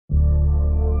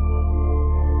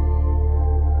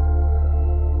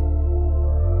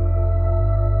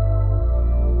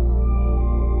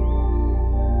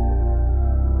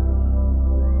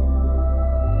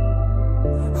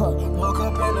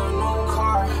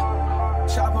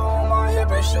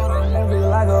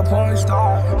a porn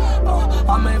star.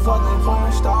 I'm a fucking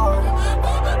porn star.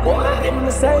 In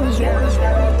the same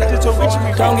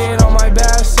Don't get on my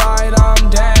bad side, I'm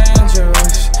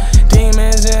dangerous.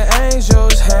 Demons and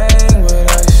angels hang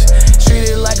with us. Treat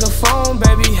it like a phone,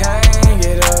 baby, hang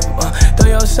it up. Throw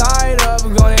your side up,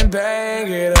 go and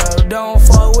bang it up. Don't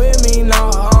fuck with me,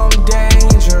 no, I'm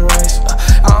dangerous.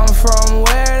 I'm from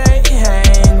where they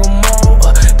hang them all.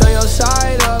 Throw your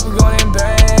side up, go and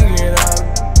bang it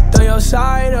up. Throw your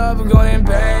side up, go and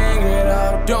bang it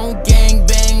up. Don't gang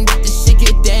bang, but this shit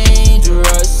get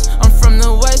dangerous. I'm from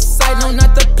the west side, no,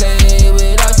 not to play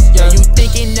with us. Yeah, you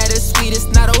thinking that it's sweet, it's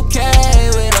not okay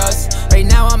with us. Right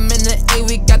now I'm in the A,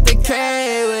 we got the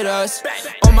K with us.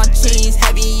 All my chains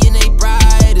heavy and they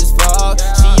bright as fuck.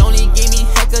 She only gave me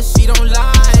heck cause she don't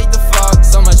like the fuck.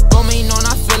 So much bombing on,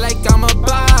 I feel like I'm a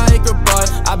biker, but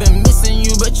I've been missing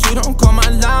you, but you don't call my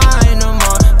line no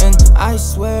more. And I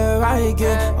swear I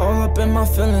get all up in my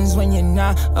feelings when you're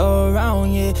not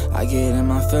around, yeah. I get in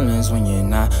my feelings when you're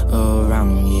not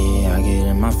around, yeah. I get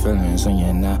in my feelings when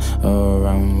you're not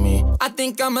around me. I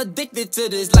think I'm addicted to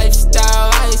this lifestyle,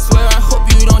 I swear. I hope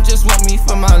you don't just want me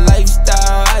for my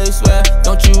lifestyle, I swear.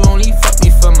 Don't you only fuck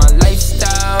me for my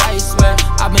lifestyle, I swear.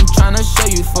 I've been trying to show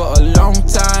you for a long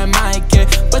time, I care.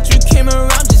 But you came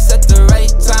around just at the right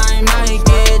time, I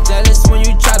get jealous when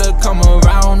you try to come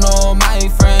around. All my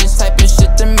friends type of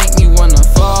shit to make me wanna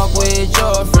fuck with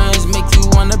your friends. Make you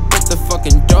wanna break the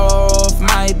fucking door off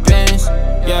my bench,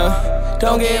 yeah.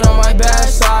 Don't get on my bad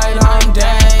side, I'm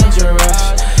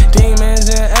dangerous. Demons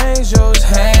and angels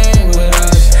hang with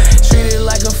us. Treat it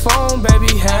like a phone,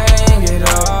 baby, hang it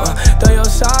up. Throw your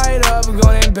side up, go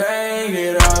and bang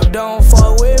it up. Don't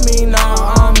fuck with me, no,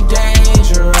 I'm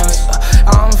dangerous.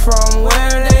 I'm from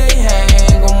where they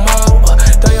hang them all.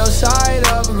 Throw your side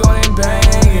up, go and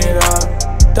bang it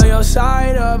up. Throw your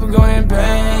side up, go and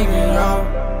bang it up.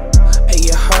 Hey,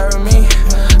 you heard me?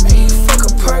 Hey, fuck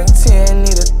a perk 10,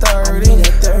 need a 30. I need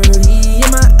a 30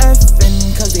 in my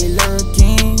FN cause they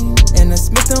lurking. And the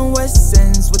Smith &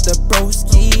 Wessons with the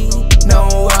broski.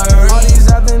 No worries. All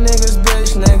these other niggas,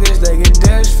 bitch niggas, they get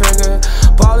disfigured.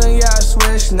 Ballin', yeah, I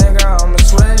switch, nigga, I'm a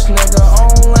switch, nigga.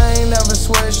 On lane, never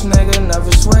switch, nigga,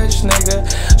 never switch, nigga.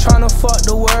 Tryna fuck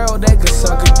the world, they could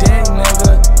suck a dick,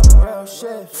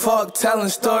 nigga. Fuck telling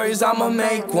stories, I'ma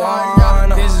make one.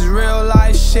 This is real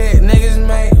life shit, niggas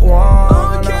make one.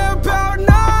 I don't care about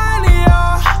none of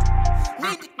y'all.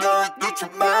 Need to go and get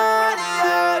your money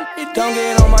out. Don't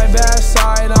get on my bad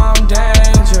side, I'm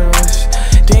dangerous.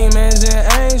 Demons and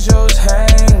angels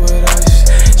hang with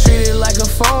us. Treat it like a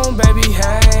phone, baby,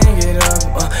 hang it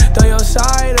up. Throw your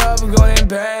side up, go and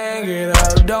bang it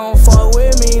up. Don't fuck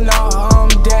with me, no, I'm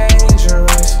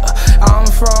dangerous. I'm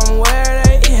from where